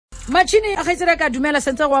Machini a khaitsela ka dumela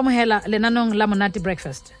sentse go amohela lenanong la Monate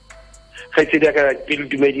breakfast. Khaitsela ka ke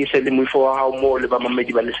dumedise le moifo wa hao mo le ba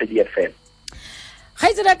mamedi ba Lesedi FM.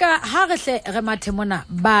 Khaitsela ka ha re mathe mona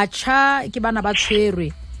batjha ke bana ba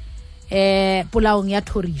tshwerwe polaong ya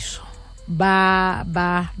thoriso ba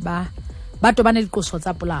tobane diqoso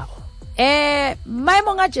tsa polao.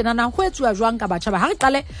 Maemong a tjena na go etsuwa jwang ka batjha ba ha re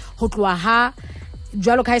qale ho tloa ha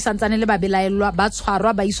jwalo ka isantsane le ba belaelwa ba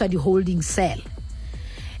tshwarwa ba iswa di holding cell.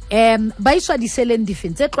 Ba iswa di seleng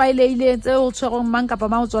difeng tse tlwaelehileng tse o tshwereng mang kapa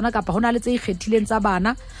mang tsona kapa hona le tse ikgethileng tsa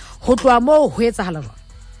bana ho tloa moo ho etsahala jwang?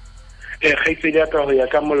 Khaitsedi ya ka ho ya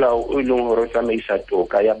ka molao o leng hore o tsamaisa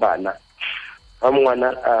toka ya bana ha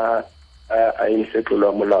ngwana a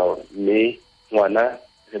insetlolwa molao mme ngwana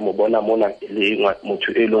re mo bona mona le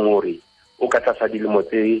motho e leng hore o ka tlasa dilemo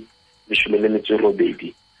tse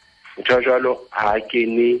 18 motho jwalo ha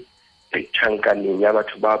kene tjhankaneng ya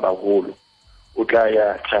batho ba baholo o tla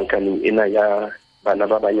ya tjhankaneng ena ya bana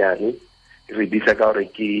ba banyane re ditsa ka hore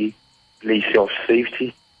ke place of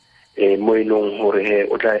safety mo elong hore he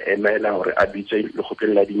o tla emela hore a bitswe le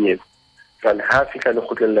kgotleng la dinyewe kana ha fihla le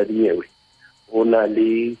kgotleng la dinyewe o na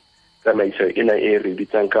le tsamaiso ena e re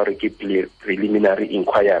bitsang ka hore ke preliminary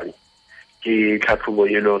inquiry ke tlhatlhobo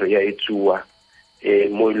e leng hore ya etsuwa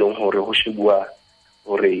mo elong hore ho shebua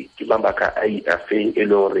hore ke mabaka a feng e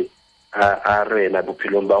leng hore a rena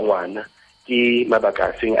bophelong ba ngwana ke mabaka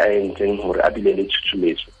a feng a entseng hore a bile le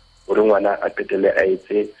tshutshumetso hore ngwana a qetelle a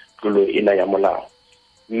etse tlolo ena ya molao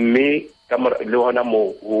mme ka le hona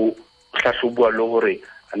mo ho hlahlobwa le hore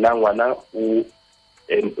ana ngwana o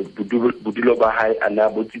bodulo ba hae ana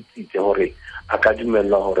botsitsitse hore a ka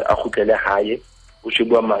dumellwa hore a kgutlele hae o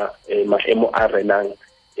shebua maemo a renang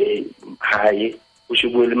hae o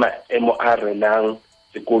shebua le maemo a renang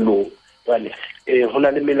sekolong jwale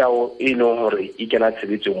hona le melao e leng hore e kena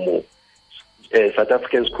tshebetsong mo South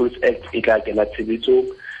African Schools Act e tla kena tshebetsong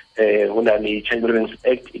hona le Children's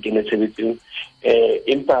Act e kena tshebetsong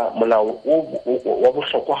empa molao wa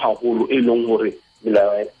bohlokwa haholo e leng hore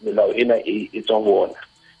melao ena e tswa bona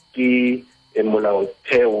ke molao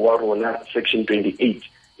theo wa rona section 28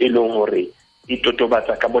 e leng hore e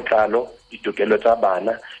totobatsa ka botlalo ditokelo tsa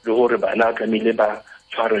bana le hore bana tlamehile ba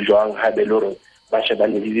tshwarwe jwang ha be le hore ba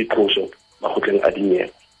shebane le diqoso makgotleng a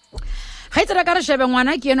dinyewe. Khaitsela ka re shebe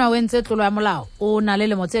ngwana ke eno a wentse tlolo ya molao o na le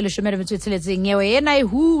lemo tse 16 nyewe ena e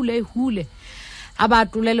hule a ba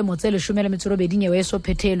tlole lemo tse 18 nyewe e so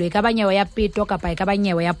phethelo e ka ba nyewe ya peto kapa e ka ba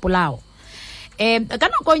nyewe ya polao ka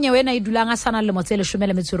nako nyewe ena e dulang a sana lemo tse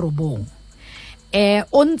 19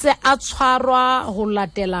 o ntse a tshwarwa ho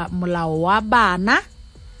latela molao wa bana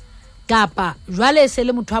kapa jwale se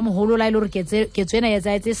le motho a moholo la ile hore ke tsena ya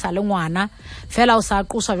tsaetse sa le ngwana fela o sa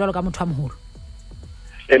qosa jwalo ka motho a moholo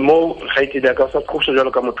mo khaitsedi ka sa qosa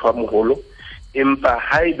jwalo ka motho a moholo empa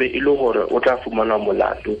haibe e le hore o tla fumana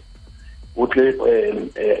molato o tle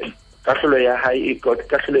kahlolo ya hae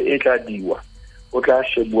kahlolo e tla diwa o tla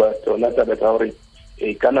shebua tsona tsa batla hore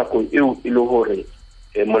ka nako eo e le hore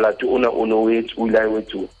molato ona o no o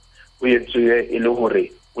ilaetswe o etswe e le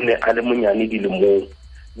hore o ne a le monyane dilemong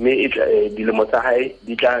mme dilemo tsa hae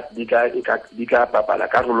di tla papala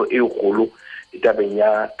karolo e kgolo e tabeng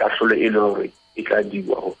ya kahlolo e le hore e tla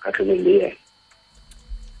diwa ho katlholo le yena.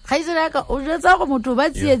 Khaitsela ka o jetsa go motho ba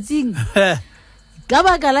tsietsing ka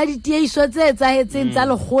baka la ditiehiso tse etsahetseng tsa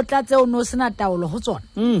lekgotla tse o no sena taolo ho tsona.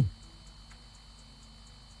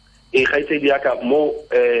 Khaitsedi ya ka mo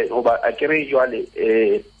hoba a kere jwale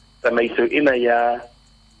tsamaiso ena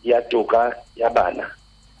ya toka ya bana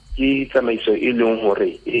ke tsamaiso e leng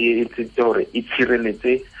hore e tsitse hore e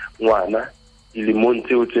tshireletse ngwana dilemong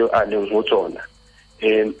tseo a leng ho tsona.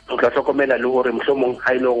 O tla hlokomela le hore mohlomong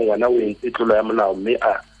ha ile go ngwana o entse tlolo ya molao mme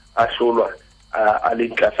a hlolwa a le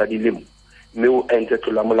tlasa dilemo mme o entse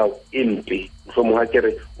tlolo ya molao e mpe mohlomong ha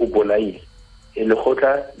kere o bolaile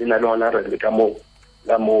lekgotla le na le hona re le ka mo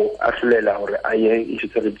a hlolela hore a ye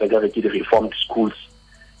itshebetsa ka ke di-reformed schools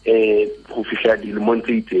go fihla dilemong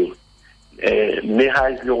tse itseng mme ha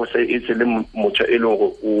e le go se e le motho e leng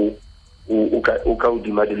gore o ka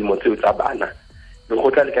hodima dilemo tseo tsa bana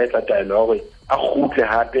lekgotla le ka etsa taelo hore a kgutle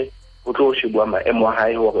hape o tlo shebua maemo a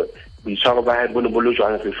hae hore boitshwaro ba hae bo ne bo le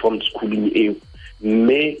jwang reformed schooling eo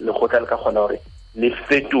mme lekgotla le ka kgona hore le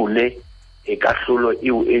fetole kahlolo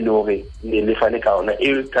eo e le hore ne le fane ka ona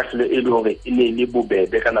kahlolo e le hore e ne le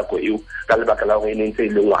bobebe ka nako eo ka lebaka la hore e ne ntse e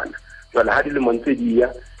le ngwana jwale ha dilemo ntse di ya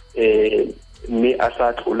mme a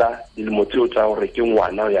sa tlola dilemo tseo tsa hore ke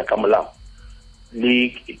ngwana ho ya ka molao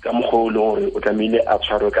le ka mogolo hore o tlamehile a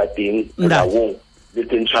tshwarwe ka teng molaong le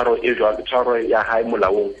teng tshwaro ya hae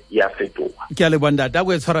molaong ya fetoga ke a le bonda ta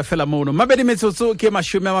go tshwara fela mono mabedi metsotso ke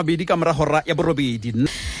 20 ka morago ya borobedi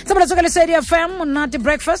Tsebela tsokele Sedi FM Monate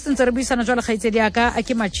breakfast ntse re buisana jwale khaitsedi ya ka a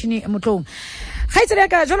ke Machini Motloung. Khaitsedi ya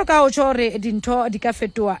ka jwalo ka o tshore dintho di ka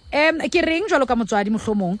fetoa. Ke reng jwalo ka motswadi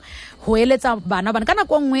mohlomong ho eletsa bana kana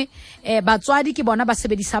go nngwe batswadi ke bona ba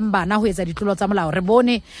sebedisang bana ho etsa ditlolo tsa molao. Re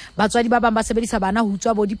bone batswadi ba bang ba sebedisa bana ho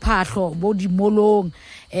utswa bo diphahlo bo dimolong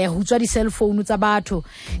ho utswa di cell phone tsa batho.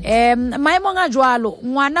 Maemong a jwalo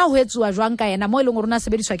ngwana ho etsuwa jwang ka yena mo e leng hore na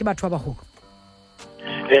sebediswa ke batho ba baholo.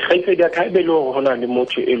 Khaitsedi ya ka be le hona le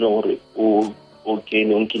motho e le hore o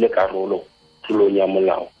kene o nkile karolo tlolong ya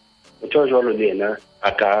molao. Motho jwalo le yena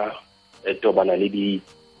a ka tobana le di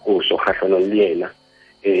go so khahlano le yena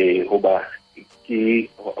hoba ke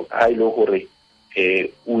a ile hore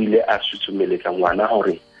o ile a sutsumeletsa ngwana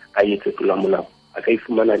hore a yetse tlola molao a ka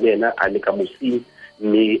ifumana le yena a le ka mosing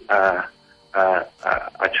mme a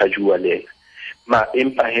chargewa le ma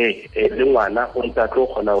empa le ngwana o ntse tlo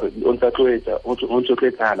khona hore o ntse tlo etsa o ntse tlo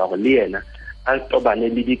etsahala hore le yena a tobane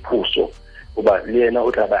le diphoso hoba le yena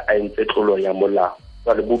o tla ba a entse tlolo ya molao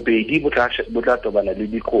jwale bobedi bo tla tobana le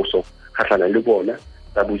diphoso kgahlana le bona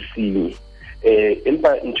tsa bosenyi.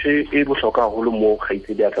 Empa ntho e bohlokwa haholo mo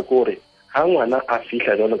khaitsedi ya ka gore ha ngwana a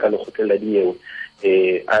fihla jalo ka lekgotleng la dinyewe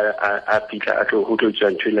a fihla a tlo ho tlo tswa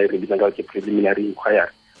ntho le re bitsa ka ke preliminary inquiry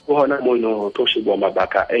go hona mo no to shebwa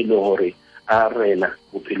mabaka a ile hore a rena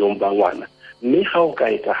bophelong ba ngwana mme ga o ka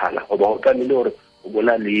etsahala go ba o tlamehile hore o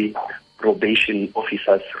bona le probation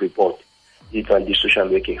officers report itsang di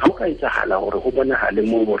social working ha o ka etsahala hore go bona hale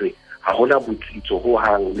mo hore ha hona botsitso ho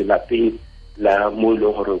hang le lapeng la mo le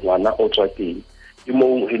hore ngwana o tswa teng ke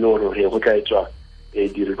mo e le hore go tla etswa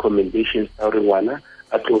di recommendations tsa hore ngwana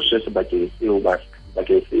a tloswe sebakeng seo ba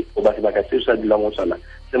sebaka seo sa dilang o tsana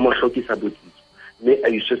se mo hlokisa botsitso mme a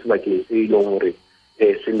iswe sebakeng se e leng hore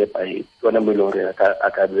se nepahetse tsona mo le hore a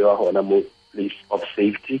ka bewa hona mo place of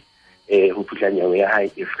safety ho fihla nyawe ya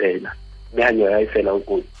hae e fela mme ha nyawe ya hae fela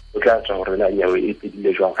o tla tswa hore na nyawe e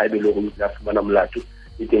pedile jwang ha e be le go tla fumana molato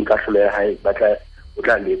e teng ka hlolo ya hae o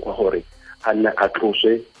tla lekwa hore a nna a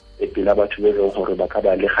tloswe pela batho ba leng hore ba ka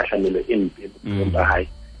ba le kgahlanelo e mpe bophelong ba hae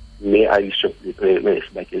mme a iswe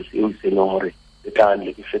sebakeng seo se leng hore se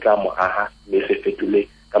tla mo aha mme se fetole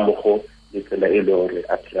ka mokgo le tsela e le hore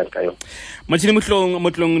a phela ka yona. Machini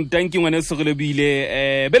Motloung thank you ngwana se go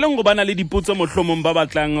lebile beleng go bana le dipotso mohlomong ba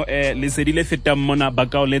batlang lesedi le fetang mona ba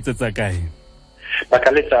ka o letsetsa kae ba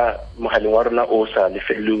ka letsa mohaleng wa rona o sa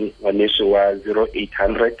lefelong wa neso wa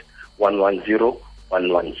 0800 110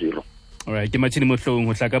 110. All right ke Machini Motloung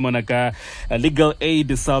ho hlaka mona ka Legal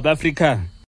Aid South Africa.